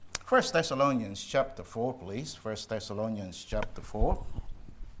First Thessalonians chapter 4, please. First Thessalonians chapter 4.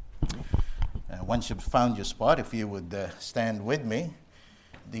 Once you've found your spot, if you would stand with me.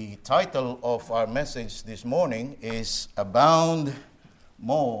 The title of our message this morning is Abound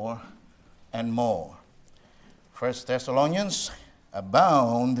More and More. First Thessalonians,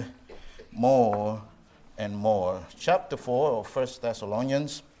 Abound More and More. Chapter 4 of First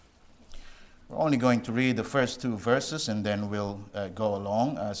Thessalonians. We're only going to read the first two verses and then we'll go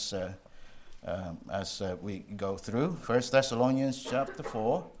along as we go through. First Thessalonians chapter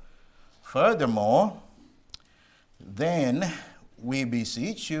 4. Furthermore, then we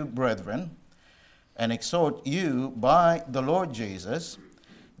beseech you, brethren, and exhort you by the Lord Jesus,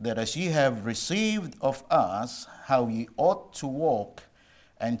 that as ye have received of us how ye ought to walk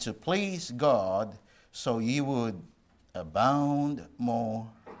and to please God, so ye would abound more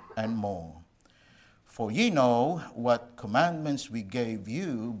and more. For ye know what commandments we gave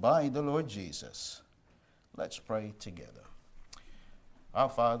you by the Lord Jesus. Let's pray together. Our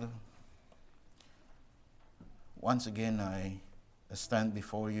Father, once again I stand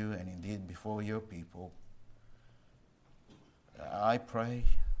before you and indeed before your people. I pray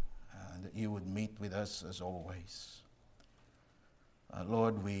that you would meet with us as always.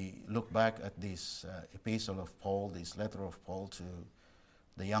 Lord, we look back at this epistle of Paul, this letter of Paul to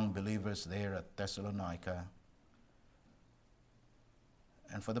the young believers there at Thessalonica.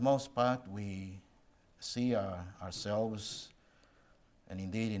 And for the most part, we see ourselves and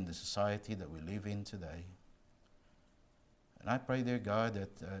indeed in the society that we live in today. And I pray, dear God,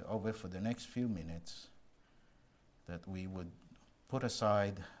 that over for the next few minutes, that we would put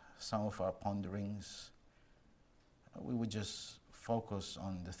aside some of our ponderings. We would just focus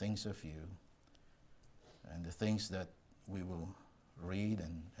on the things of you and the things that we will read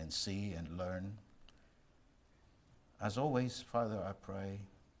and see and learn. As always, Father, I pray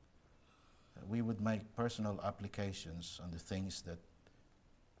that we would make personal applications on the things that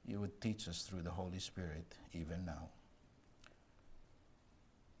you would teach us through the Holy Spirit even now.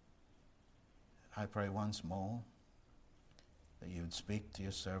 I pray once more that you would speak to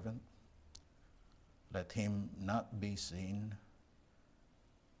your servant. Let him not be seen,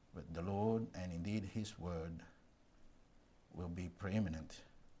 but the Lord and indeed his word will be preeminent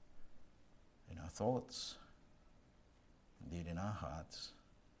in our thoughts, indeed in our hearts.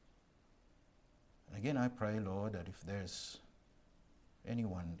 And again I pray, Lord, that if there's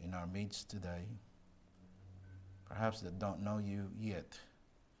anyone in our midst today, perhaps that don't know you yet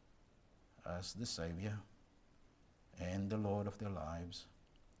as the Savior and the Lord of their lives,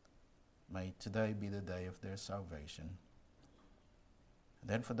 may today be the day of their salvation. And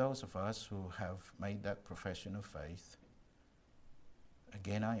then for those of us who have made that profession of faith,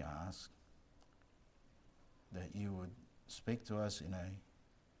 again I ask that you would speak to us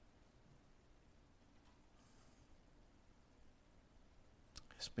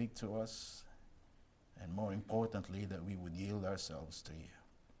speak to us, and more importantly, that we would yield ourselves to you.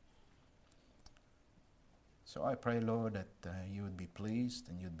 So I pray, Lord, that you would be pleased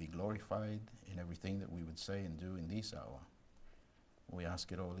and you'd be glorified in everything that we would say and do in this hour. We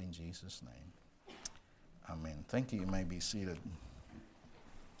ask it all in Jesus' name. Amen. Thank you. You may be seated.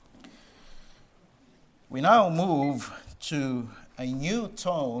 We now move to a new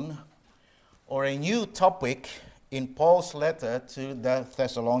tone or a new topic in Paul's letter to the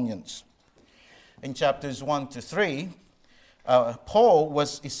Thessalonians. In chapters 1 to 3, Paul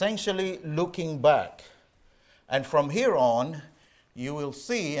was essentially looking back. And from here on, you will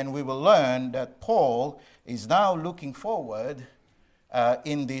see and we will learn that Paul is now looking forward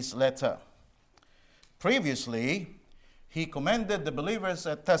in this letter. Previously, he commended the believers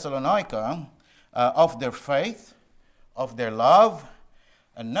at Thessalonica of their faith, of their love,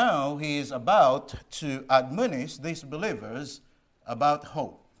 and now he is about to admonish these believers about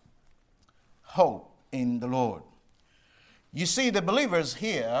hope. Hope in the Lord. You see, the believers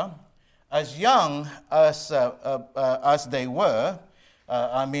here, as young as they were,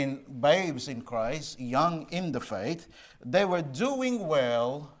 babes in Christ, young in the faith, they were doing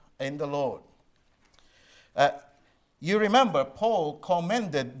well in the Lord. You remember Paul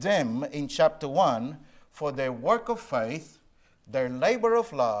commended them in chapter 1 for their work of faith, their labor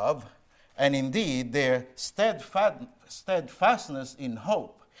of love, and indeed their steadfastness in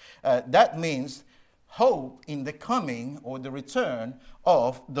hope. That means hope in the coming or the return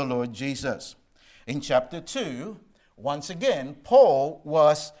of the Lord Jesus. In chapter 2, once again, Paul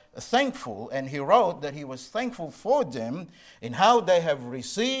was thankful, and he wrote that he was thankful for them in how they have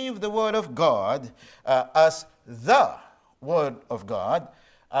received the word of God as the word of God,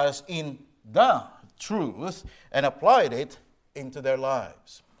 as in the truth, and applied it into their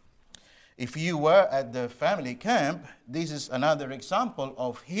lives. If you were at the family camp, this is another example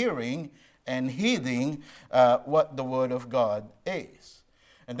of hearing and heeding what the Word of God is.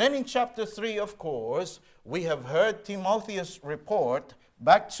 And then in chapter 3, of course, we have heard Timotheus' report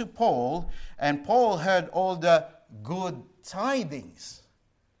back to Paul, and Paul heard all the good tidings.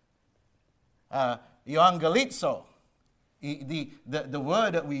 Euangelizo, the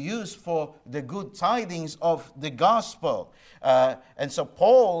word that we use for the good tidings of the gospel. And so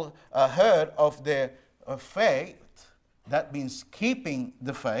Paul heard of their faith. That means keeping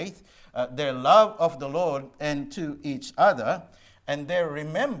the faith, their love of the Lord and to each other, and their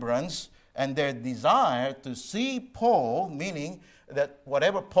remembrance and their desire to see Paul, meaning that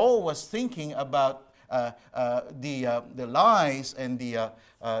whatever Paul was thinking about the lies and the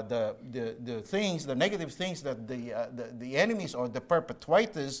things, the negative things that the enemies or the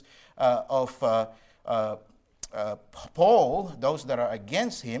perpetrators of Paul, those that are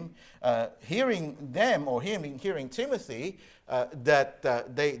against him, hearing them or hearing Timothy, that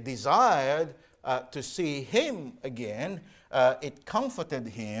they desired to see him again, it comforted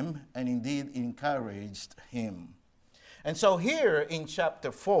him and indeed encouraged him. And so here in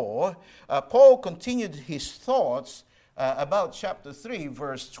chapter 4, Paul continued his thoughts about chapter 3,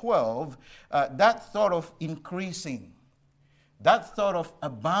 verse 12, that thought of increasing, that thought of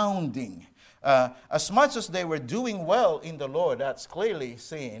abounding. As much as they were doing well in the Lord, that's clearly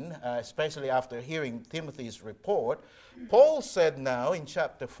seen, especially after hearing Timothy's report, Paul said now in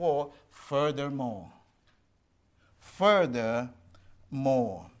chapter 4, furthermore.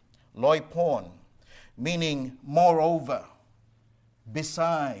 Loipon, meaning moreover,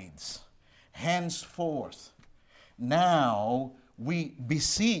 besides, henceforth. Now we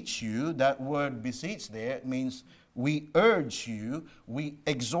beseech you. That word beseech there means we urge you, we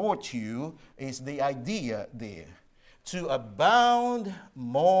exhort you, is the idea there, to abound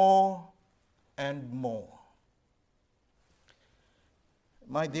more and more.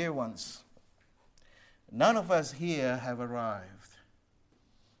 My dear ones, none of us here have arrived.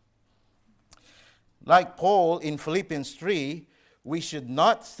 Like Paul in Philippians 3, we should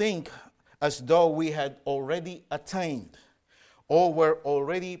not think as though we had already attained or were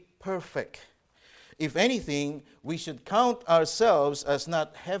already perfect. If anything, we should count ourselves as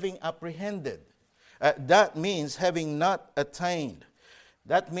not having apprehended. That means having not attained.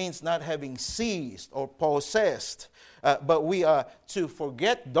 That means not having seized or possessed. But we are to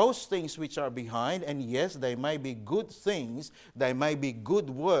forget those things which are behind. And yes, they may be good things. They may be good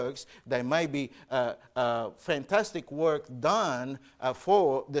works. They may be fantastic work done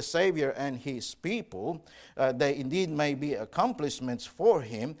for the Savior and His people. They indeed may be accomplishments for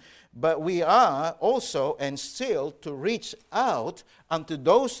Him. But we are also and still to reach out unto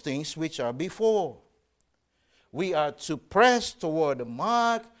those things which are before. We are to press toward the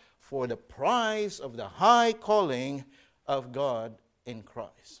mark for the prize of the high calling of God in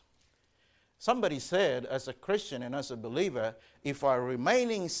Christ. Somebody said, as a Christian and as a believer, if we are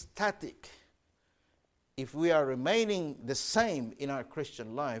remaining static, if we are remaining the same in our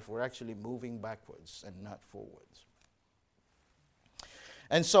Christian life, we're actually moving backwards and not forwards.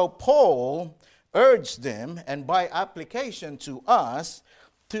 And so Paul urged them, and by application to us,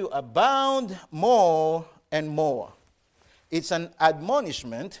 to abound more and more. It's an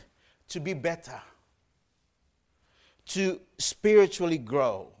admonishment to be better, to spiritually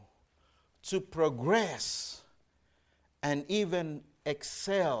grow, to progress, and even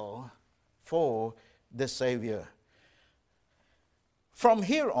excel for the Savior. From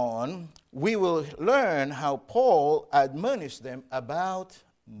here on, we will learn how Paul admonished them about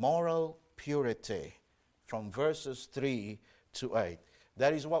moral purity from verses 3 to 8.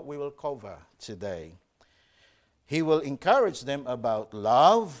 That is what we will cover today. He will encourage them about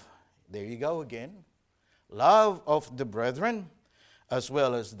love. There you go again. Love of the brethren, as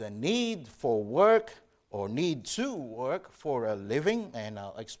well as the need for work or need to work for a living. And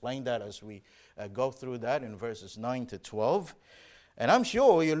I'll explain that as we go through that in verses 9 to 12. And I'm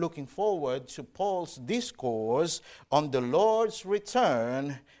sure you're looking forward to Paul's discourse on the Lord's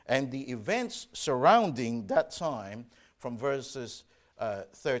return and the events surrounding that time from verses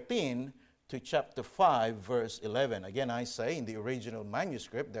 13 to chapter 5, verse 11. Again, I say in the original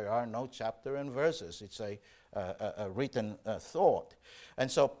manuscript, there are no chapter and verses. It's a written thought. And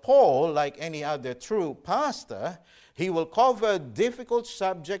so Paul, like any other true pastor, he will cover difficult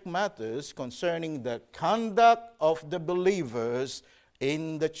subject matters concerning the conduct of the believers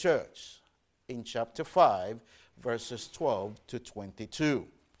in the church in chapter 5, verses 12 to 22.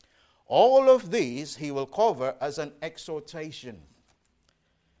 All of these he will cover as an exhortation,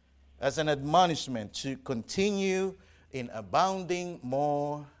 as an admonishment to continue in abounding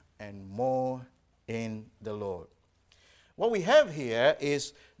more and more in the Lord. What we have here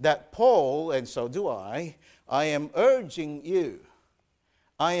is that Paul, and so do I am urging you,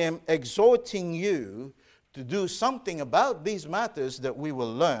 I am exhorting you to do something about these matters that we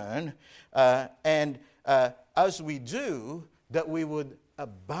will learn, and as we do, that we would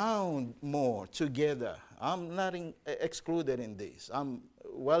abound more together. I'm not excluded in this. I'm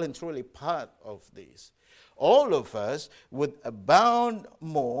well and truly part of this. All of us would abound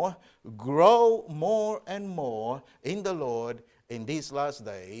more, grow more and more in the Lord in these last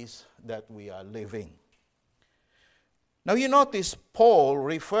days that we are living. Now you notice Paul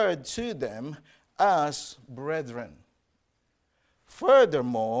referred to them as brethren.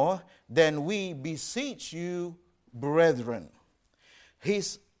 Furthermore, then we beseech you, brethren.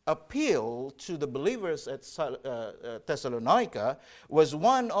 His appeal to the believers at Thessalonica was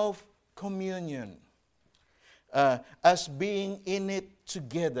one of communion, as being in it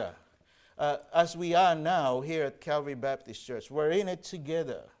together. As we are now here at Calvary Baptist Church, we're in it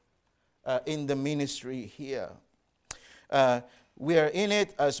together in the ministry here. We are in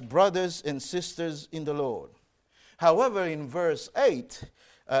it as brothers and sisters in the Lord. However, in verse 8,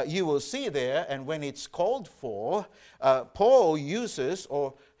 you will see there, and when it's called for, Paul uses,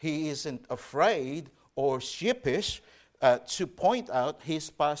 or he isn't afraid or sheepish, to point out his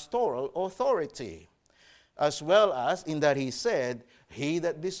pastoral authority, as well as in that he said, he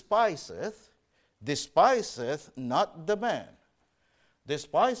that despiseth not the man,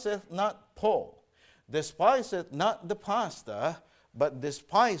 despiseth not Paul, despiseth not the pastor, but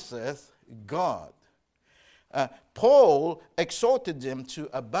despiseth God. Paul exhorted them to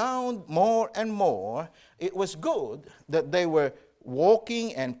abound more and more. It was good that they were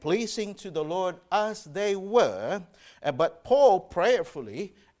walking and pleasing to the Lord as they were, but Paul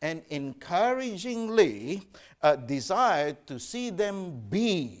prayerfully and encouragingly desired to see them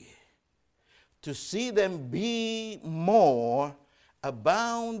be more,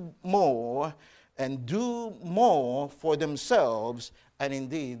 abound more, and do more for themselves and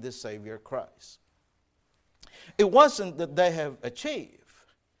indeed the Savior Christ. It wasn't that they have achieved,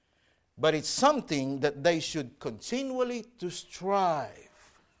 but it's something that they should continually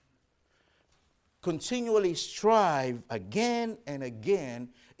strive again and again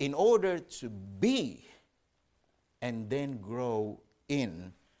in order to be and then grow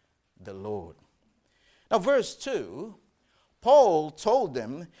in the Lord. Now, verse 2, Paul told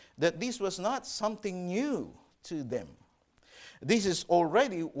them that this was not something new to them. This is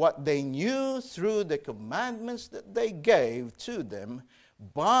already what they knew through the commandments that they gave to them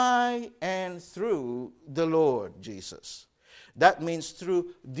by and through the Lord Jesus. That means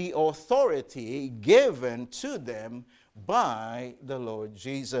through the authority given to them by the Lord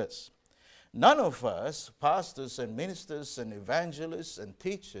Jesus. None of us, pastors and ministers and evangelists and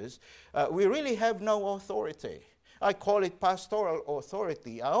teachers, we really have no authority. I call it pastoral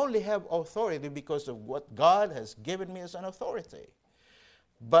authority. I only have authority because of what God has given me as an authority.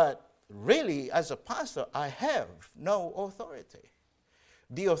 But really, as a pastor, I have no authority.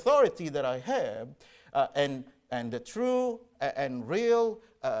 The authority that I have, and the true and real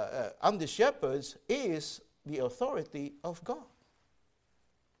under shepherds, is the authority of God.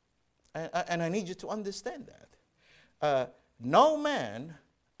 And I need you to understand that. No man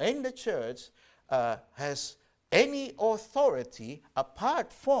in the church has any authority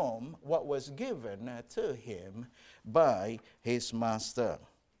apart from what was given to him by his master.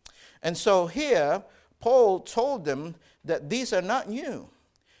 And so here, Paul told them that these are not new.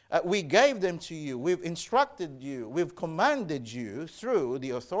 We gave them to you. We've instructed you. We've commanded you through the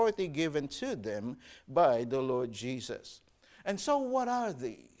authority given to them by the Lord Jesus. And so what are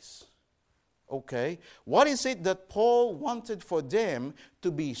these? Okay, what is it that Paul wanted for them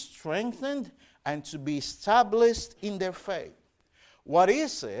to be strengthened and to be established in their faith? What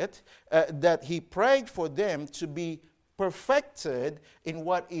is it that he prayed for them to be perfected in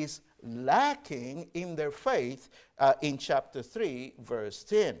what is lacking in their faith in chapter 3, verse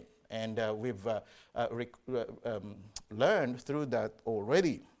 10? And we've learned through that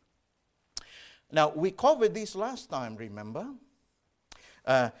already. Now, we covered this last time, remember?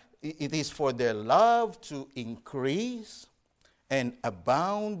 It is for their love to increase and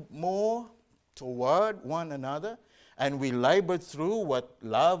abound more toward one another. And we labored through what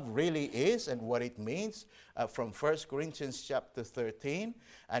love really is and what it means from 1 Corinthians chapter 13.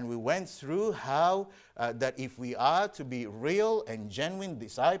 And we went through how that if we are to be real and genuine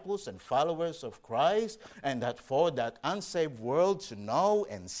disciples and followers of Christ, and that for that unsaved world to know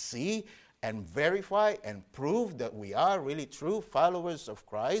and see and verify and prove that we are really true followers of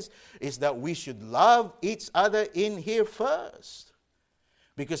Christ, is that we should love each other in here first.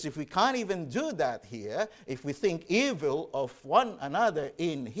 Because if we can't even do that here, if we think evil of one another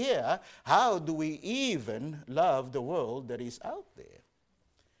in here, how do we even love the world that is out there?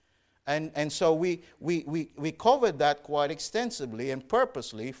 And so we covered that quite extensively and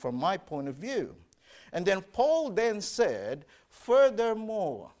purposely from my point of view. And then Paul then said,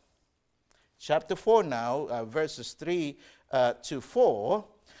 furthermore, chapter 4 now, verses 3 to 4,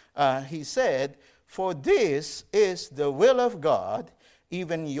 he said, for this is the will of God,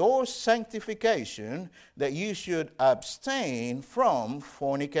 even your sanctification, that you should abstain from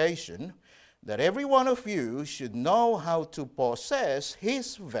fornication, that every one of you should know how to possess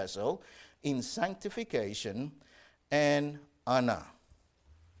his vessel in sanctification and honor.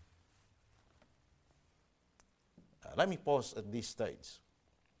 Let me pause at this stage.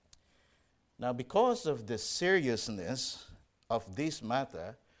 Now, because of the seriousness of this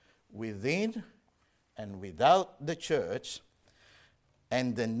matter within and without the church,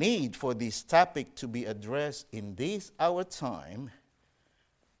 and the need for this topic to be addressed in this our time,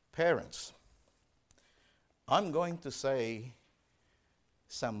 parents, I'm going to say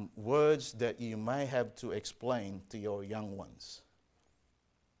some words that you may have to explain to your young ones.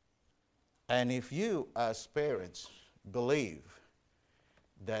 And if you, as parents, believe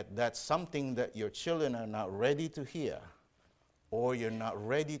that that's something that your children are not ready to hear, or you're not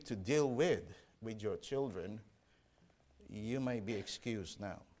ready to deal with your children, you may be excused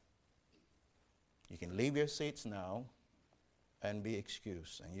now. You can leave your seats now and be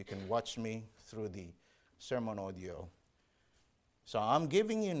excused. And you can watch me through the sermon audio. So I'm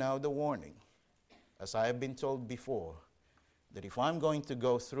giving you now the warning, as I have been told before, that if I'm going to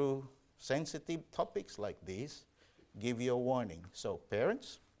go through sensitive topics like these, give you a warning. So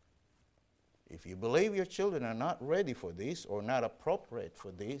parents, if you believe your children are not ready for this or not appropriate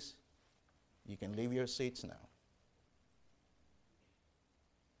for this, you can leave your seats now.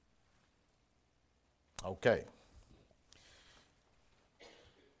 Okay.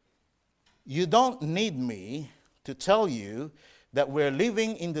 You don't need me to tell you that we're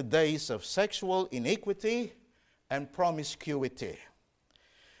living in the days of sexual iniquity and promiscuity.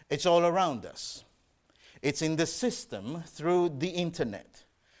 It's all around us. It's in the system through the internet,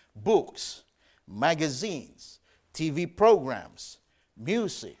 books, magazines, TV programs,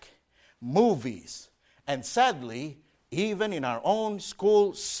 music, movies, and sadly, even in our own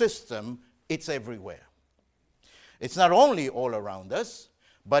school system, it's everywhere. It's not only all around us,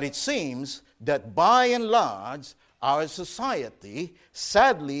 but it seems that by and large, our society,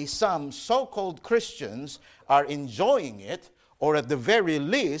 sadly, some so-called Christians are enjoying it, or at the very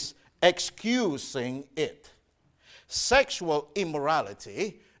least, excusing it. Sexual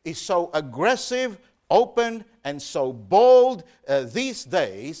immorality is so aggressive, open, and so bold these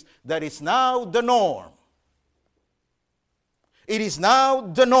days that it's now the norm. It is now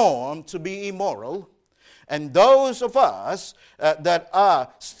the norm to be immoral. And those of us that are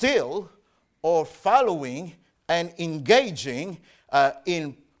still or following and engaging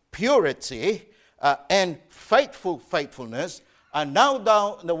in purity and faithfulness are now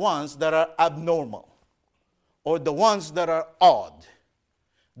the ones that are abnormal, or the ones that are odd,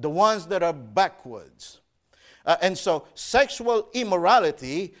 the ones that are backwards. And so sexual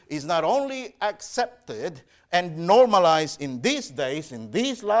immorality is not only accepted and normalized in these days, in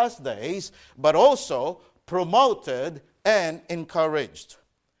these last days, but also promoted and encouraged.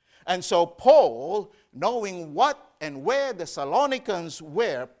 And so Paul, knowing what and where the Thessalonians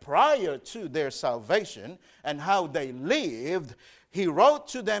were prior to their salvation and how they lived, he wrote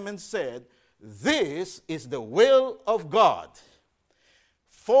to them and said, "This is the will of God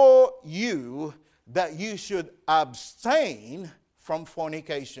for you, that you should abstain from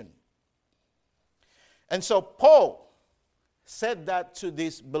fornication." And so Paul said that to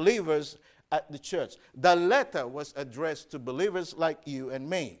these believers at the church. The letter was addressed to believers like you and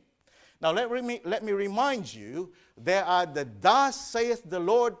me. Now let me remind you, there are the "Thus saith the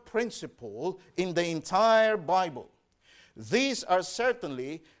Lord" principle in the entire Bible. These are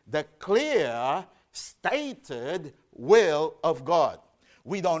certainly the clear, stated will of God.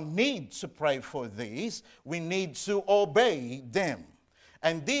 We don't need to pray for these. We need to obey them.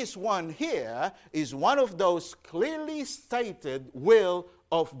 And this one here is one of those clearly stated will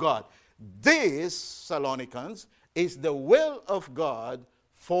of God. This, Thessalonians, is the will of God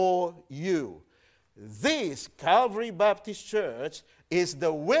for you. This, Calvary Baptist Church, is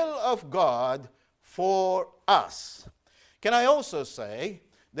the will of God for us. Can I also say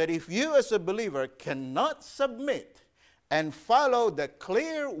that if you as a believer cannot submit and follow the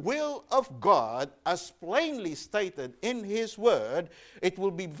clear will of God as plainly stated in His Word, it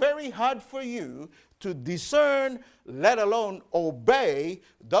will be very hard for you to discern, let alone obey,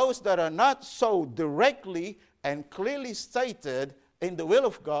 those that are not so directly and clearly stated in the will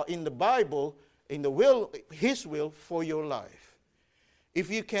of God, in the Bible, in the will, His will for your life. If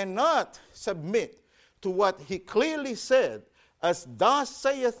you cannot submit to what He clearly said, as thus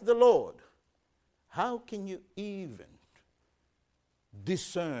saith the Lord, how can you even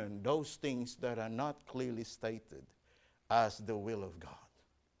discern those things that are not clearly stated as the will of God?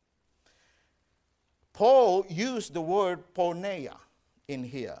 Paul used the word porneia in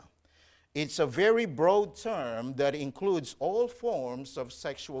here. It's a very broad term that includes all forms of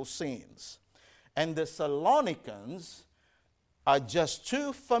sexual sins. And the Thessalonians are just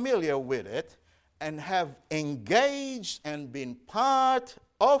too familiar with it and have engaged and been part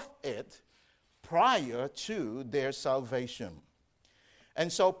of it prior to their salvation. And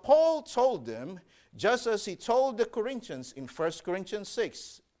so Paul told them, just as he told the Corinthians in 1 Corinthians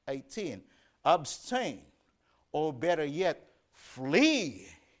 6:18, abstain, or better yet, flee.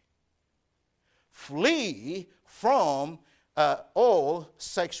 Flee from all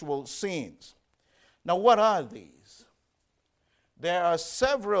sexual sins. Now, what are these? There are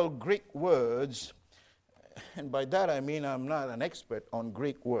several Greek words, and by that I mean I'm not an expert on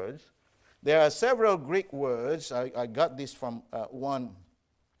Greek words. There are several Greek words, I got this from one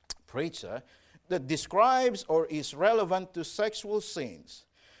preacher, that describes or is relevant to sexual sins.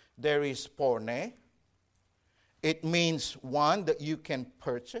 There is porne. It means one that you can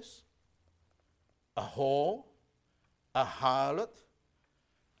purchase, a whore, a harlot,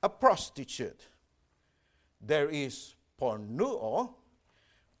 a prostitute. There is pornuo,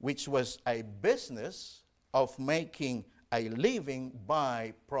 which was a business of making a living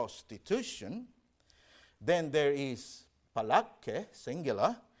by prostitution. Then there is palake,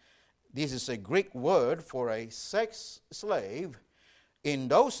 singular. This is a Greek word for a sex slave, in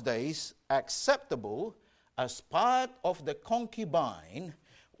those days acceptable as part of the concubine,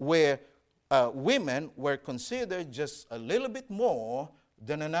 where women were considered just a little bit more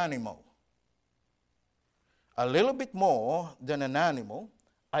than an animal. A little bit more than an animal,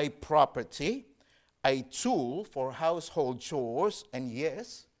 a property, a tool for household chores, and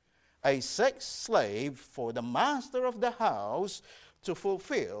yes, a sex slave for the master of the house to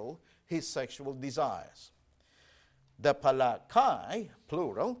fulfill his sexual desires. The palakai,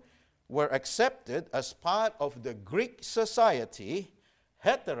 plural, were accepted as part of the Greek society,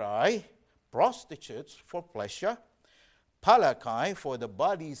 heterai, prostitutes for pleasure, palakai for the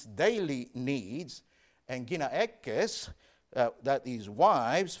body's daily needs, and ginaekes, that is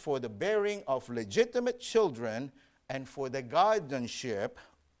wives, for the bearing of legitimate children and for the guardianship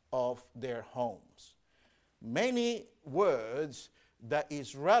of their homes. Many words that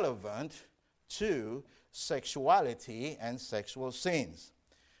is relevant to sexuality and sexual sins.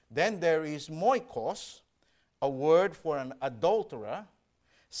 Then there is moikos, a word for an adulterer,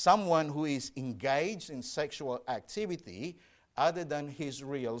 someone who is engaged in sexual activity other than his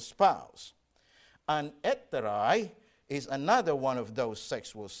real spouse. And eterai is another one of those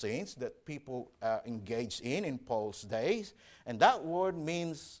sexual sins that people are engaged in Paul's days, and that word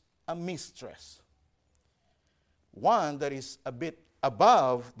means a mistress, one that is a bit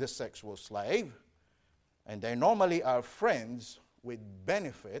above the sexual slave, and they normally are friends with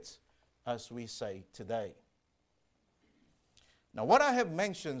benefits, as we say today. Now, what I have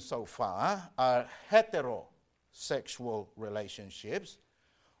mentioned so far are heterosexual relationships,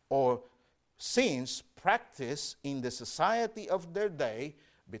 or sins practiced in the society of their day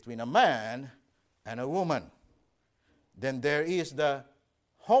between a man and a woman. Then there is the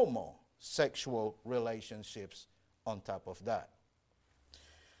homosexual relationships on top of that.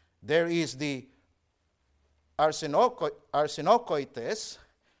 There is the arsenokoites,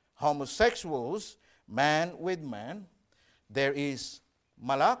 homosexuals, man with man. There is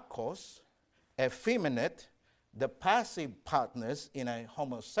malakos, effeminate, the passive partners in a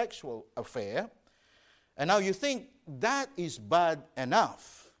homosexual affair. And now you think that is bad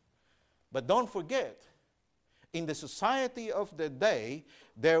enough. But don't forget, in the society of the day,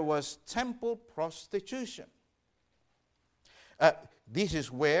 there was temple prostitution. This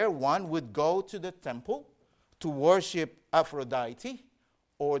is where one would go to the temple to worship Aphrodite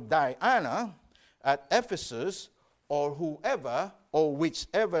or Diana at Ephesus, or whoever or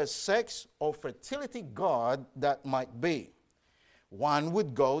whichever sex or fertility god that might be. One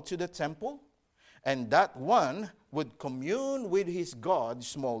would go to the temple, and that one would commune with his god,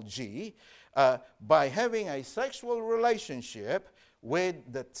 small g, by having a sexual relationship with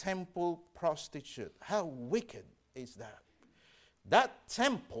the temple prostitute. How wicked is that? That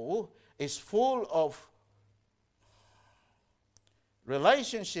temple is full of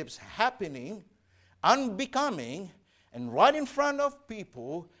relationships happening, unbecoming, and right in front of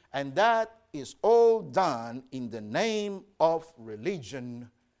people, and that is all done in the name of religion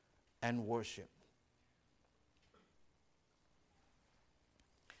and worship.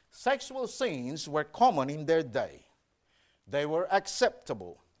 Sexual sins were common in their day. They were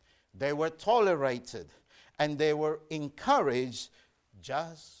acceptable, they were tolerated, and they were encouraged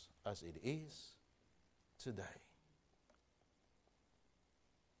just as it is today.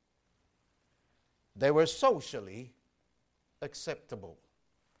 They were socially acceptable.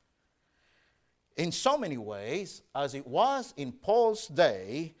 In so many ways, as it was in Paul's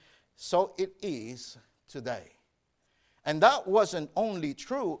day, so it is today. And that wasn't only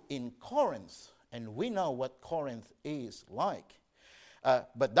true in Corinth, and we know what Corinth is like.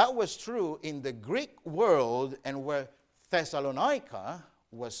 But that was true in the Greek world, and where Thessalonica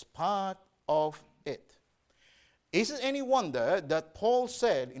was part of it. Is it any wonder that Paul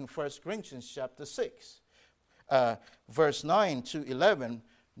said in 1 Corinthians chapter 6, verse 9 to 11,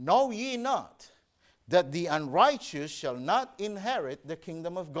 "Know ye not that the unrighteous shall not inherit the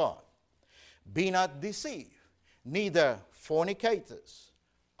kingdom of God? Be not deceived, neither fornicators,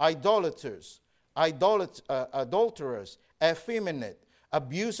 idolaters, adulterers, effeminate,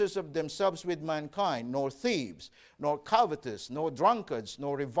 abusers of themselves with mankind, nor thieves, nor covetous, nor drunkards,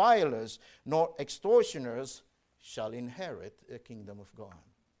 nor revilers, nor extortioners shall inherit the kingdom of God."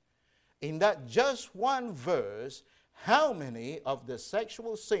 In that just one verse, how many of the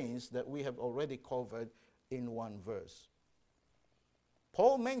sexual sins that we have already covered in one verse?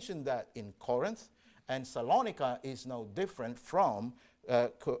 Paul mentioned that in Corinth, and Salonica is no different from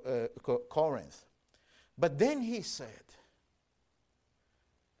Corinth. But then he said,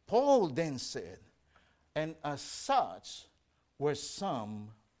 Paul then said, "And as such were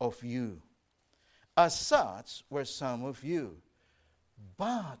some of you." As such were some of you.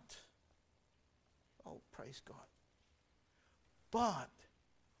 But, oh praise God, but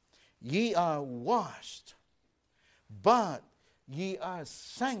ye are washed, but ye are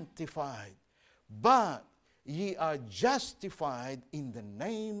sanctified, but ye are justified in the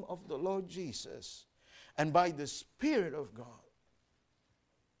name of the Lord Jesus and by the Spirit of God.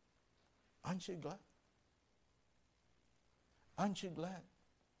 Aren't you glad? Aren't you glad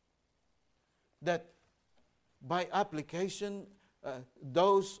that by application,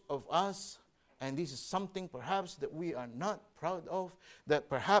 those of us, and this is something perhaps that we are not proud of, that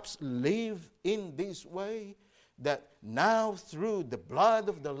perhaps live in this way, that now through the blood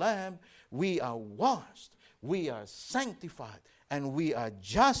of the Lamb, we are washed, we are sanctified, and we are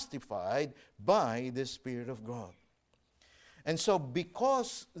justified by the Spirit of God. And so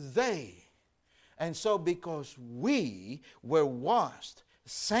because we were washed,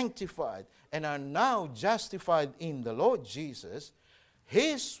 sanctified, and are now justified in the Lord Jesus,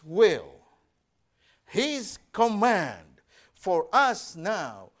 His will, His command for us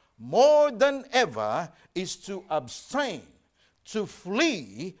now, more than ever, is to abstain, to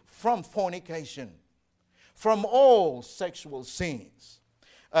flee from fornication, from all sexual sins,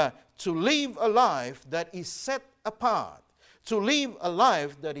 to live a life that is set apart, to live a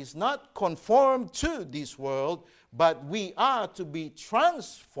life that is not conformed to this world, but we are to be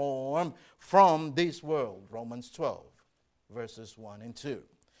transformed from this world. Romans 12, verses 1 and 2.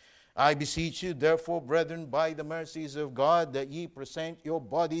 "I beseech you, therefore, brethren, by the mercies of God, that ye present your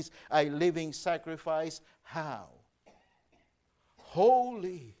bodies a living sacrifice." How?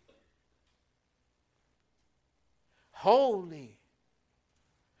 Holy. Holy.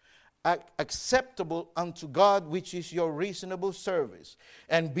 Acceptable unto God, which is your reasonable service.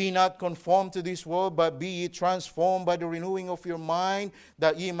 "And be not conformed to this world, but be ye transformed by the renewing of your mind,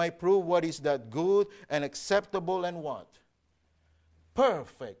 that ye may prove what is that good and acceptable and" what?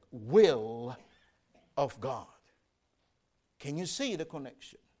 "Perfect will of God." Can you see the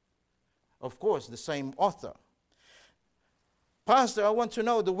connection? Of course, the same author. "Pastor, I want to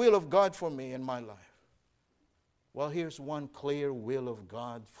know the will of God for me in my life." Well, here's one clear will of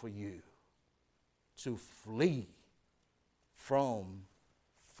God for you: to flee from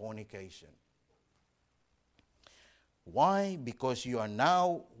fornication. Why? Because you are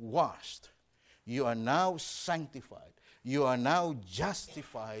now washed. You are now sanctified. You are now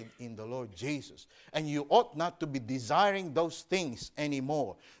justified in the Lord Jesus. And you ought not to be desiring those things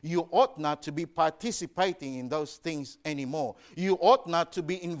anymore. You ought not to be participating in those things anymore. You ought not to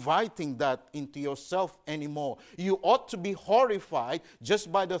be inviting that into yourself anymore. You ought to be horrified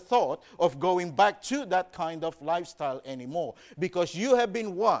just by the thought of going back to that kind of lifestyle anymore. Because you have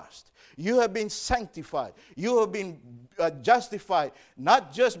been washed. You have been sanctified. You have been justified,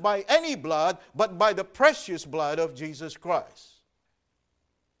 not just by any blood, but by the precious blood of Jesus Christ.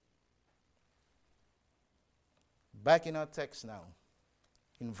 Back in our text now,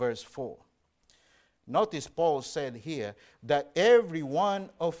 in verse 4. Notice Paul said here that every one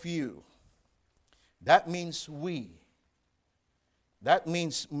of you, that means we, that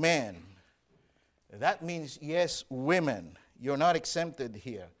means men, that means, yes, women. You're not exempted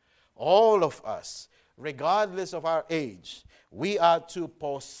here. All of us, regardless of our age, we are to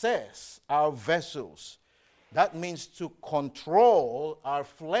possess our vessels. That means to control our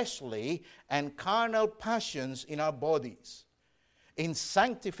fleshly and carnal passions in our bodies. In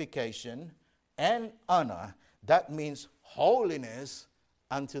sanctification and honor, that means holiness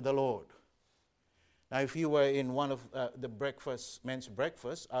unto the Lord. Now, if you were in one of the men's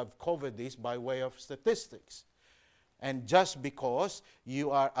breakfast, I've covered this by way of statistics. And just because you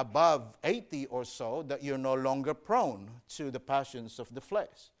are above 80 or so, that you're no longer prone to the passions of the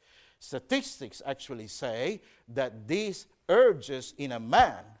flesh. Statistics actually say that these urges in a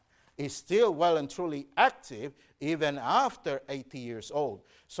man is still well and truly active even after 80 years old.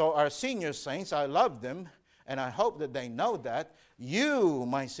 So our senior saints, I love them, and I hope that they know that. You,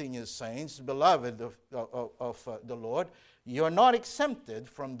 my senior saints, beloved of the Lord, you're not exempted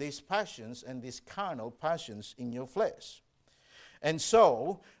from these passions and these carnal passions in your flesh. And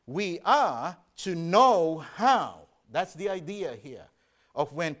so, we are to know how. That's the idea here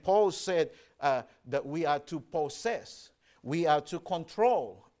of when Paul said that we are to possess. We are to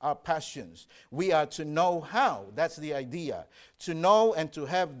control our passions. We are to know how. That's the idea. To know and to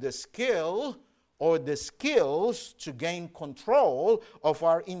have the skill or the skills to gain control of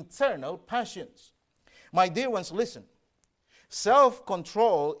our internal passions. My dear ones, listen.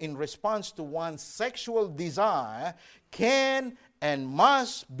 Self-control in response to one's sexual desire can and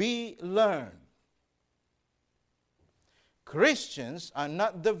must be learned. Christians are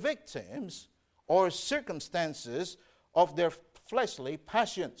not the victims or circumstances of their fleshly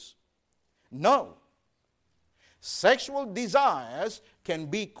passions. No. Sexual desires can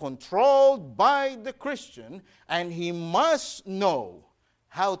be controlled by the Christian, and he must know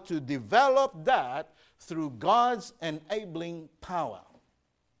how to develop that through God's enabling power.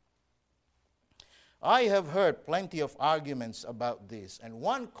 I have heard plenty of arguments about this, and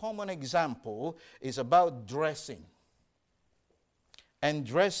one common example is about dressing, and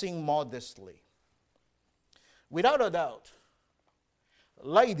dressing modestly. Without a doubt,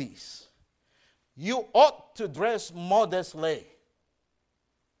 ladies, you ought to dress modestly.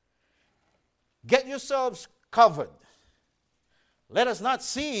 Get yourselves covered. Let us not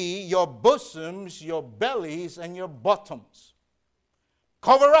see your bosoms, your bellies, and your bottoms.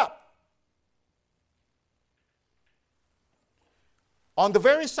 Cover up. On the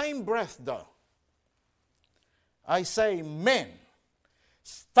very same breath, though, I say, men,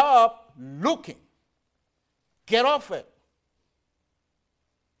 stop looking. Get off it.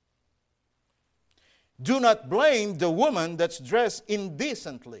 Do not blame the woman that's dressed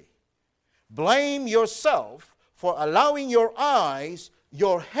indecently. Blame yourself for allowing your eyes,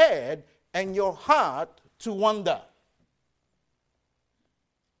 your head, and your heart to wander.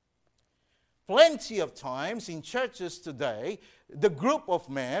 Plenty of times in churches today, the group of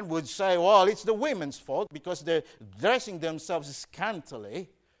men would say, well, it's the women's fault because they're dressing themselves scantily.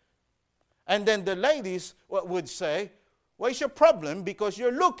 And then the ladies would say, well, it's your problem because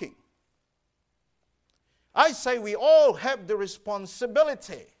you're looking. I say we all have the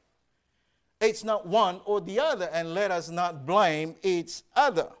responsibility. It's not one or the other, and let us not blame each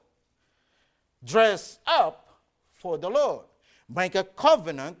other. Dress up for the Lord. Make a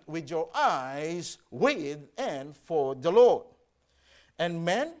covenant with your eyes with and for the Lord. And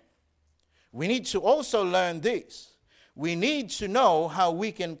men, we need to also learn this. We need to know how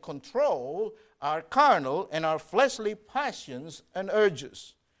we can control our carnal and our fleshly passions and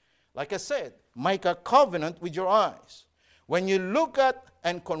urges. Like I said, make a covenant with your eyes. When you look at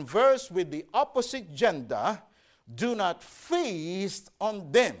and converse with the opposite gender, do not feast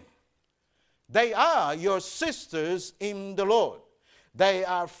on them. They are your sisters in the Lord. They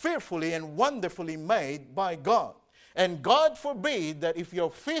are fearfully and wonderfully made by God. And God forbid that if you're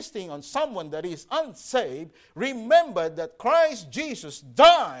feasting on someone that is unsaved, remember that Christ Jesus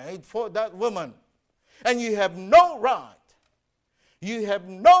died for that woman. And you have no right You have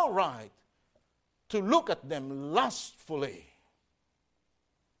no right to look at them lustfully.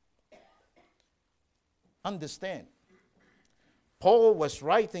 Understand, Paul was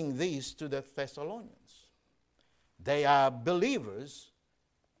writing this to the Thessalonians. They are believers,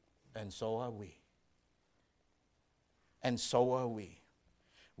 and so are we. And so are we.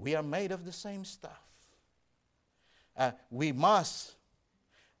 We are made of the same stuff. We must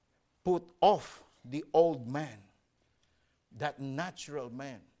put off the old man, that natural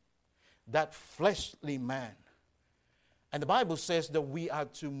man, that fleshly man. And the Bible says that we are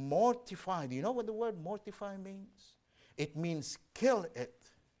to mortify. Do you know what the word mortify means? It means kill it.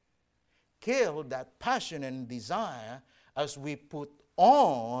 Kill that passion and desire as we put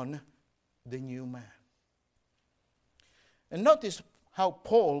on the new man. And notice how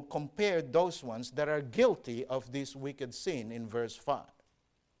Paul compared those ones that are guilty of this wicked sin in verse 5.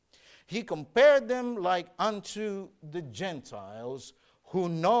 He compared them like unto the Gentiles who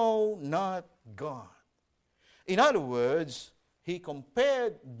know not God. In other words, he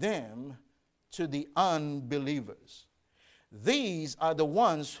compared them to the unbelievers. These are the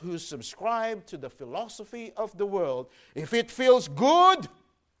ones who subscribe to the philosophy of the world. If it feels good,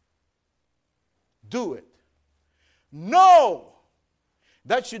 do it. No!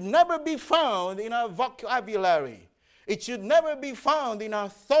 That should never be found in our vocabulary. It should never be found in our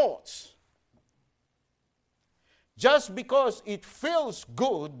thoughts. Just because it feels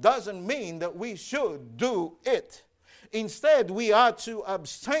good doesn't mean that we should do it. Instead, we are to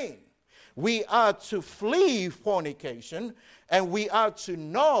abstain. We are to flee fornication, and we are to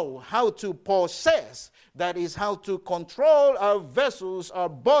know how to possess, that is, how to control our vessels, our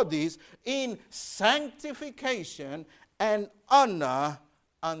bodies, in sanctification and honor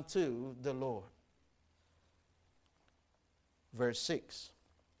unto the Lord. Verse 6.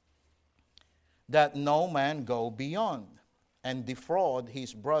 That no man go beyond and defraud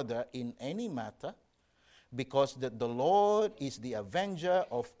his brother in any matter, because that the Lord is the avenger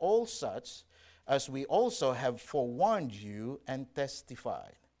of all such, as we also have forewarned you and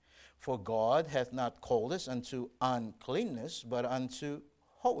testified. For God hath not called us unto uncleanness, but unto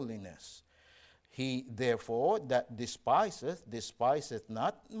holiness. He therefore that despiseth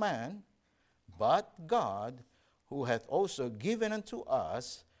not man, but God, who hath also given unto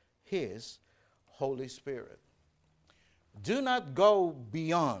us his Holy Spirit. Do not go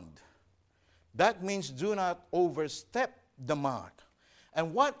beyond. That means do not overstep the mark.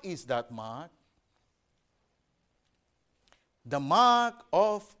 And what is that mark? The mark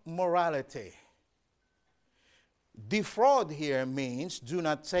of morality. Defraud here means do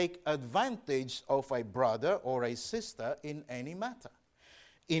not take advantage of a brother or a sister in any matter.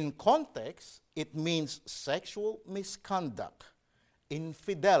 In context, it means sexual misconduct,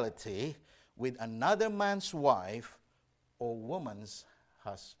 infidelity with another man's wife or woman's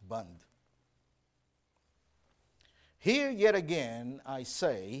husband. Here yet again I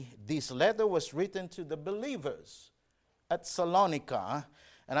say, this letter was written to the believers at Salonica,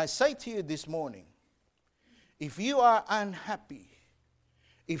 and I say to you this morning, if you are unhappy,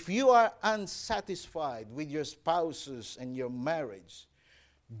 if you are unsatisfied with your spouses and your marriage,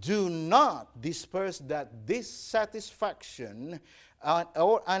 do not disperse that dissatisfaction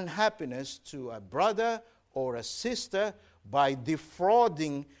or unhappiness to a brother or a sister by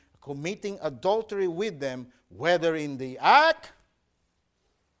defrauding, committing adultery with them, whether in the act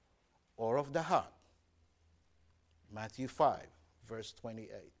or of the heart. Matthew 5, verse 28.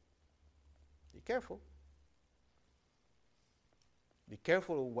 Be careful. Be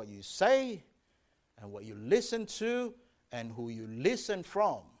careful of what you say and what you listen to and who you listen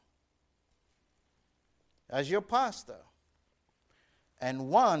from. As your pastor and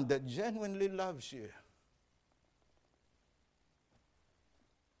one that genuinely loves you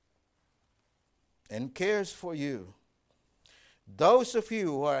and cares for you, those of you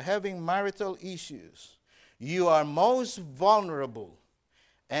who are having marital issues, you are most vulnerable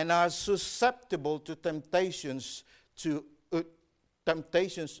and are susceptible to temptations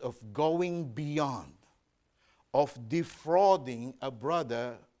of going beyond, of defrauding a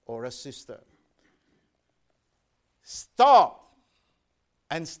brother or a sister. Stop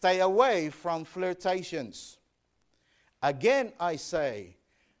and stay away from flirtations. Again, I say,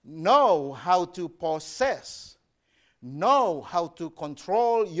 know how to possess, know how to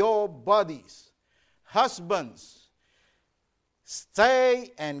control your bodies. Husbands,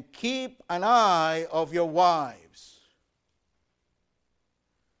 stay and keep an eye of your wives.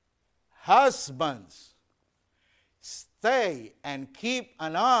 Husbands, stay and keep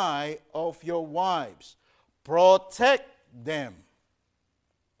an eye of your wives. Protect them.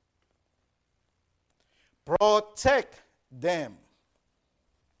 Protect them.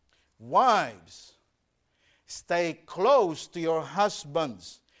 Wives, stay close to your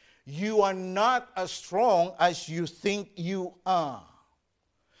husbands. You are not as strong as you think you are.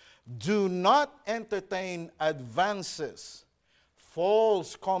 Do not entertain advances,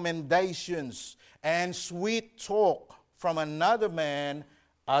 false commendations, and sweet talk from another man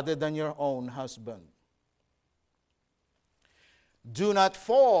other than your own husband. Do not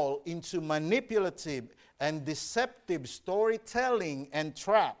fall into manipulative and deceptive storytelling and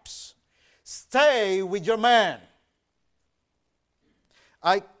traps. Stay with your man.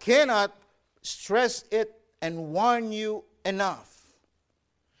 I cannot stress it and warn you enough.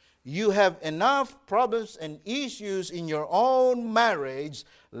 You have enough problems and issues in your own marriage,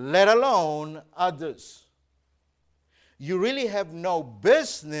 let alone others. You really have no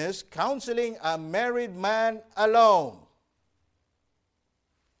business counseling a married man alone.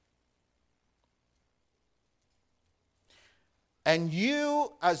 And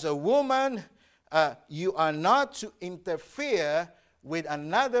you, as a woman, you are not to interfere with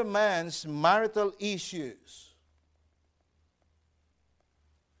another man's marital issues.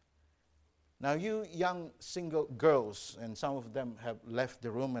 Now, you young single girls, and some of them have left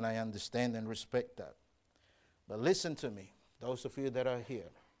the room, and I understand and respect that. But listen to me, those of you that are here.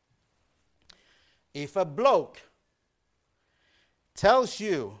 If a bloke tells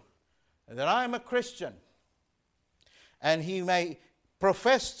you that I'm a Christian, and he may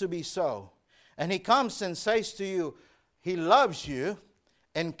profess to be so, and he comes and says to you, he loves you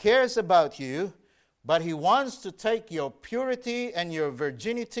and cares about you, but he wants to take your purity and your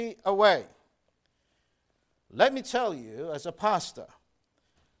virginity away. Let me tell you, as a pastor,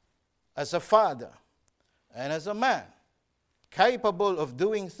 as a father, and as a man capable of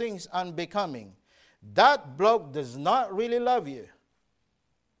doing things unbecoming, that bloke does not really love you.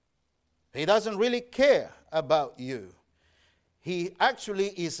 He doesn't really care about you. He actually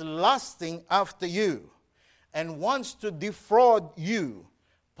is lusting after you and wants to defraud you,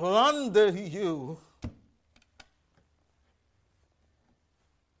 plunder you.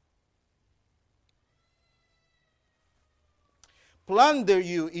 Plunder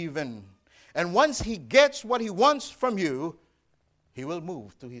you even. And once he gets what he wants from you, he will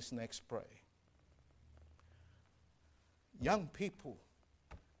move to his next prey. Young people,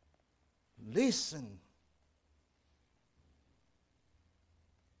 listen.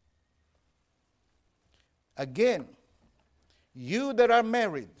 Again, you that are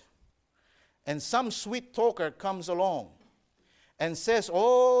married, and some sweet talker comes along and says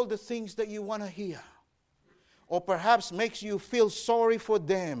all the things that you want to hear, or perhaps makes you feel sorry for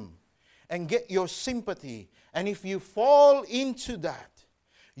them and get your sympathy. And if you fall into that,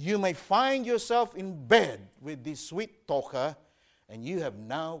 you may find yourself in bed with this sweet talker, and you have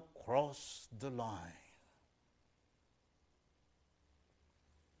now crossed the line.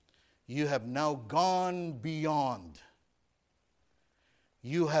 You have now gone beyond.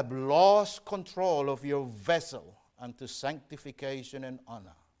 You have lost control of your vessel unto sanctification and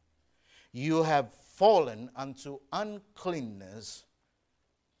honor. You have fallen unto uncleanness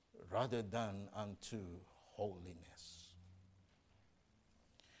rather than unto holiness.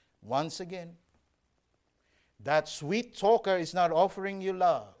 Once again, that sweet talker is not offering you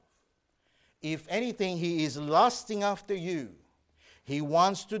love. If anything, he is lusting after you. He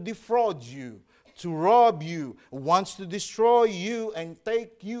wants to defraud you, to rob you, wants to destroy you and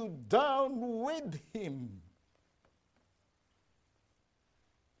take you down with him.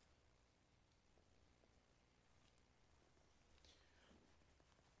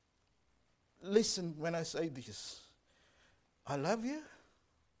 Listen when I say this. I love you.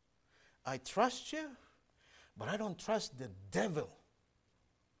 I trust you. But I don't trust the devil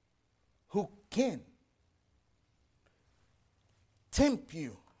who can tempt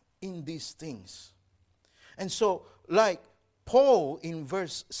you in these things. And so, like Paul in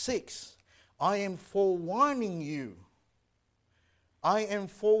verse 6, I am forewarning you. I am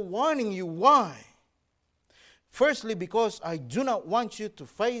forewarning you. Why? Firstly, because I do not want you to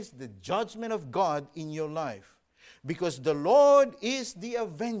face the judgment of God in your life. Because the Lord is the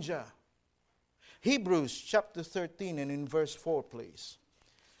avenger. Hebrews chapter 13 and in verse 4, please.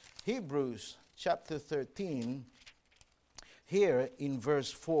 Hebrews chapter 13, here in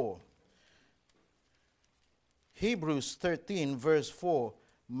verse 4. Hebrews 13, verse 4.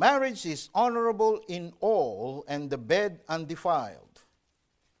 Marriage is honorable in all, and the bed undefiled.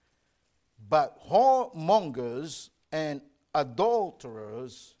 But whoremongers and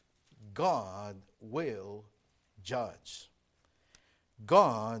adulterers, God will judge.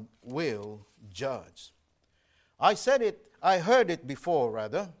 God will judge. I heard it before,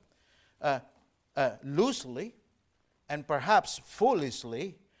 loosely, and perhaps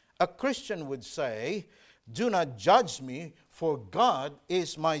foolishly, a Christian would say, "Do not judge me, for God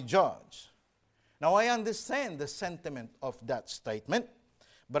is my judge." Now, I understand the sentiment of that statement,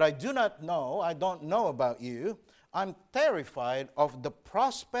 but I don't know about you, I'm terrified of the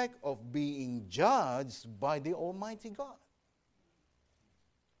prospect of being judged by the Almighty God.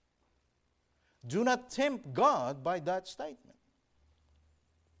 Do not tempt God by that statement.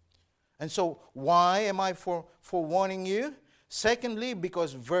 And so, why am I for warning you? Secondly,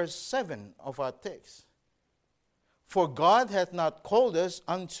 because verse 7 of our text. For God hath not called us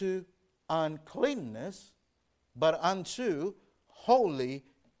unto uncleanness, but unto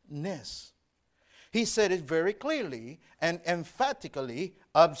holiness. He said it very clearly and emphatically,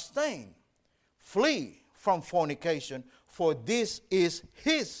 abstain, flee from fornication, for this is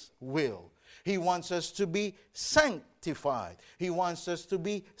His will. He wants us to be sanctified. He wants us to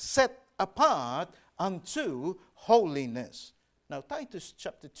be set apart unto holiness. Now, Titus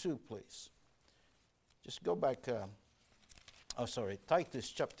chapter 2, please. Just go back. Titus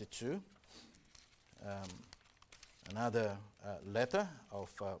chapter 2. Another letter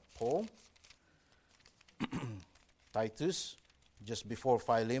of Paul. Titus, just before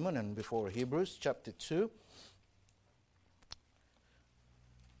Philemon and before Hebrews, chapter 2.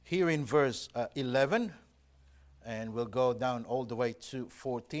 Here in verse 11, and we'll go down all the way to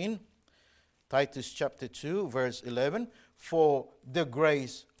 14. Titus chapter 2, verse 11. For the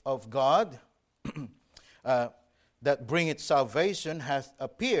grace of God that bringeth salvation hath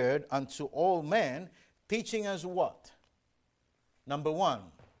appeared unto all men, teaching us what? Number 1,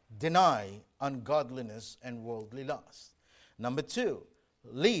 deny ungodliness and worldly lust. Number 2,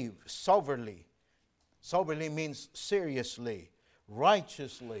 live soberly. Soberly means seriously,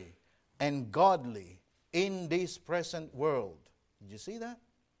 righteously, and godly in this present world. Did you see that?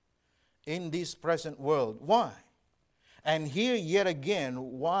 In this present world. Why? And here yet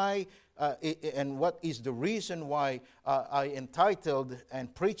again, why and what is the reason why I entitled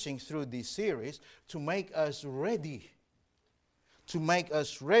and preaching through this series, to make us ready. To make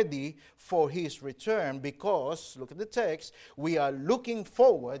us ready for His return, because, look at the text, we are looking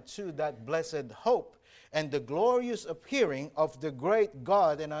forward to that blessed hope and the glorious appearing of the great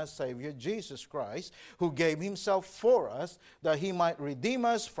God and our Savior Jesus Christ, who gave Himself for us, that He might redeem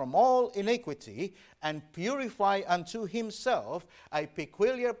us from all iniquity and purify unto Himself a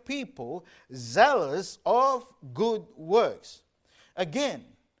peculiar people, zealous of good works. Again,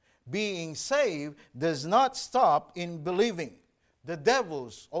 being saved does not stop in believing. The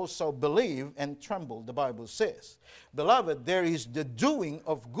devils also believe and tremble, the Bible says. Beloved, there is the doing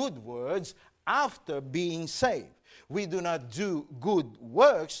of good works after being saved. We do not do good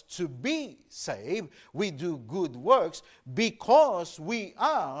works to be saved. We do good works because we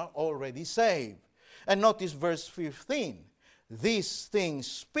are already saved. And notice verse 15. These things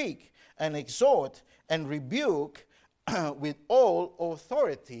speak and exhort and rebuke with all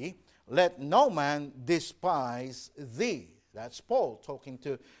authority. Let no man despise thee. That's Paul talking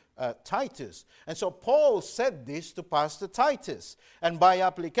to Titus. And so Paul said this to Pastor Titus. And by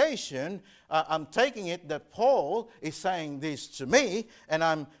application, I'm taking it that Paul is saying this to me, and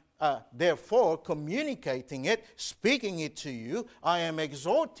I'm therefore communicating it, speaking it to you. I am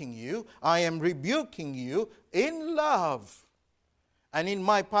exhorting you. I am rebuking you in love and in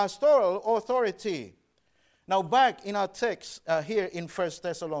my pastoral authority. Now back in our text here in 1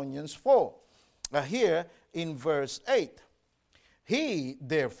 Thessalonians 4. Here in verse 8. He,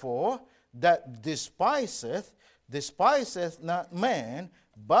 therefore, that despiseth not man,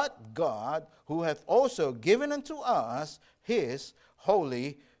 but God, who hath also given unto us His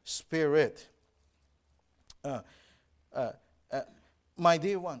Holy Spirit. My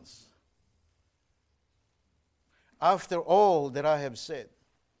dear ones, after all that I have said,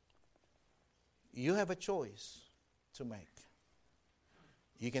 you have a choice to make.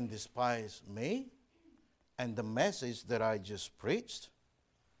 You can despise me and the message that I just preached.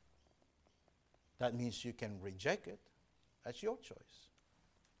 That means you can reject it. That's your choice.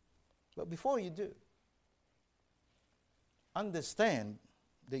 But before you do, understand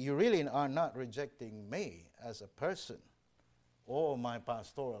that you really are not rejecting me as a person or my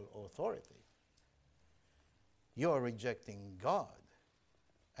pastoral authority. You are rejecting God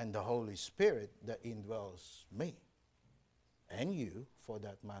and the Holy Spirit that indwells me, and you, for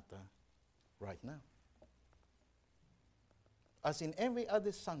that matter, right now. As in every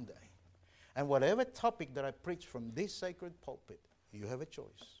other Sunday, and whatever topic that I preach from this sacred pulpit, you have a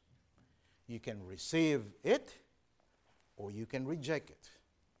choice. You can receive it, or you can reject it.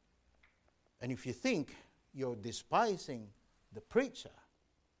 And if you think you're despising the preacher,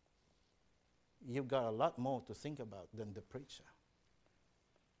 you've got a lot more to think about than the preacher.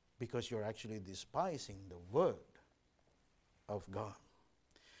 because you're actually despising the Word of God.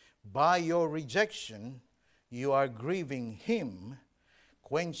 By your rejection, you are grieving Him,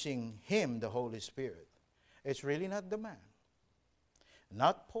 quenching Him, the Holy Spirit. It's really not the man,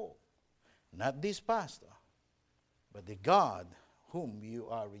 not Paul, not this pastor, but the God whom you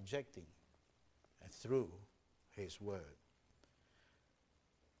are rejecting through His Word.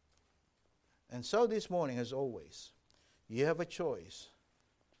 And so this morning, as always, you have a choice.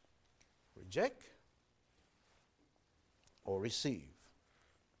 Reject or receive.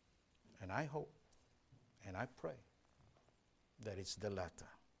 And I hope and I pray that it's the latter.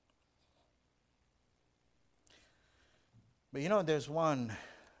 But there's one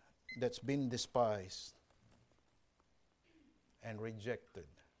that's been despised and rejected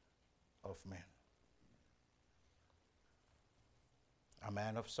of men. A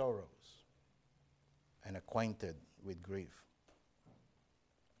man of sorrows and acquainted with grief.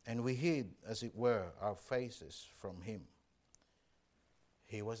 And we hid, as it were, our faces from him.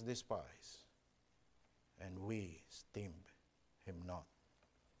 He was despised, and we esteemed him not.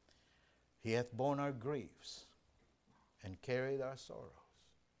 He hath borne our griefs and carried our sorrows.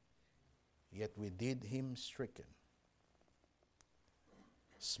 Yet we did him stricken,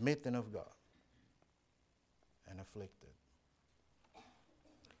 smitten of God, and afflicted.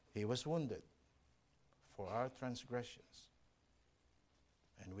 He was wounded for our transgressions,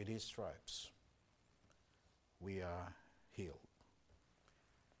 and with his stripes we are healed.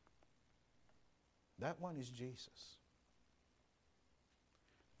 That one is Jesus,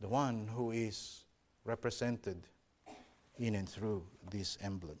 the one who is represented in and through these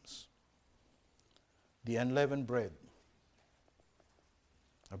emblems. The unleavened bread,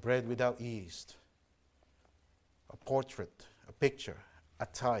 a bread without yeast, a portrait, a picture, a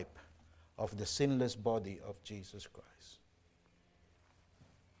type of the sinless body of Jesus Christ.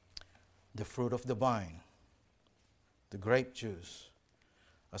 The fruit of the vine, the grape juice.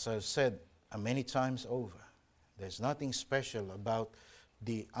 As I've said many times over, there's nothing special about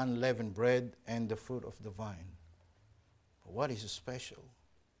the unleavened bread and the fruit of the vine. But what is special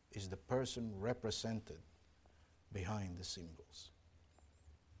is the person represented behind the symbols.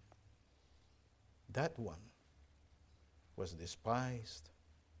 That one was despised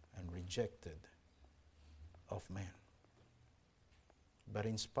and rejected of men. But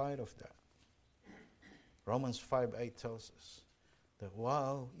in spite of that, Romans 5:8 tells us that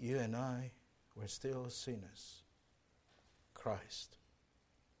while you and I were still sinners, Christ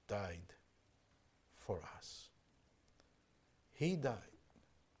died for us. He died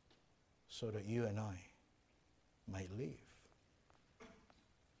so that you and I might live.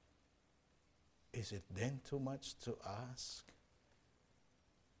 Is it then too much to ask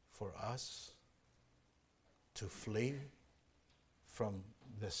for us to flee from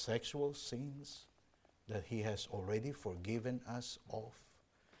the sexual sins that He has already forgiven us of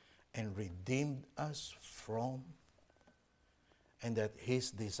and redeemed us from, and that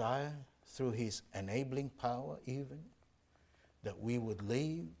His desire, through His enabling power even, that we would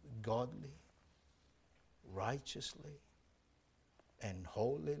live godly, righteously, and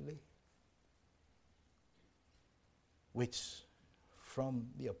holily, which from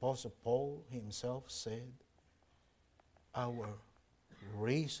the Apostle Paul himself said, our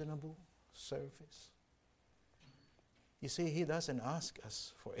reasonable service. You see, He doesn't ask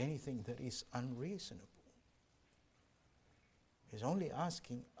us for anything that is unreasonable. He's only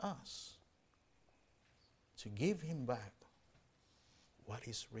asking us to give Him back what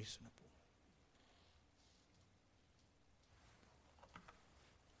is reasonable.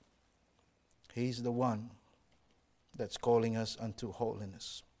 He's the one that's calling us unto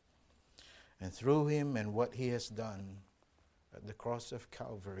holiness. And through Him and what He has done at the cross of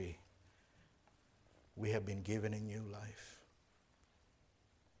Calvary, we have been given a new life.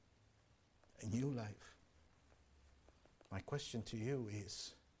 A new life. My question to you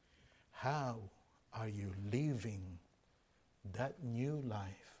is, how are you living that new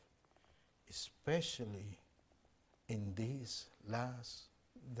life, especially in these last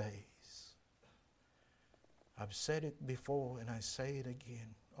days? I've said it before and I say it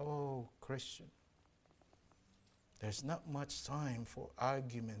again. Oh, Christian, there's not much time for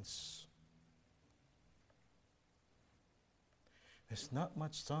arguments. There's not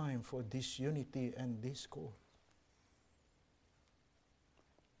much time for disunity and discord.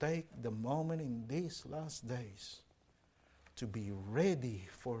 Take the moment in these last days to be ready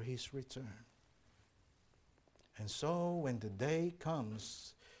for His return. And so when the day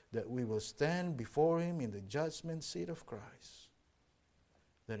comes that we will stand before Him in the judgment seat of Christ,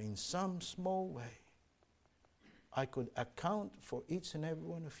 that in some small way I could account for each and every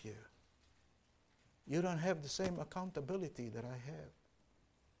one of you. You don't have the same accountability that I have.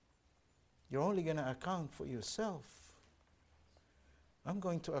 You're only going to account for yourself. I'm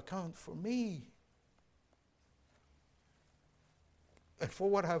going to account for me and for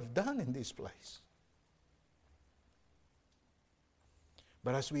what I've done in this place.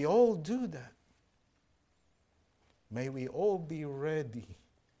 But as we all do that, may we all be ready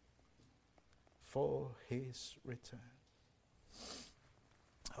for His return.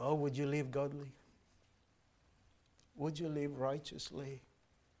 Oh, would you live godly? Would you live righteously?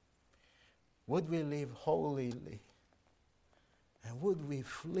 Would we live holily? And would we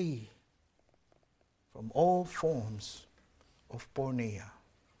flee from all forms of porneia,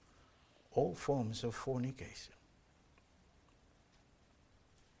 all forms of fornication?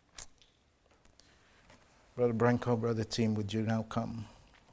 Brother Branco, Brother Tim, would you now come?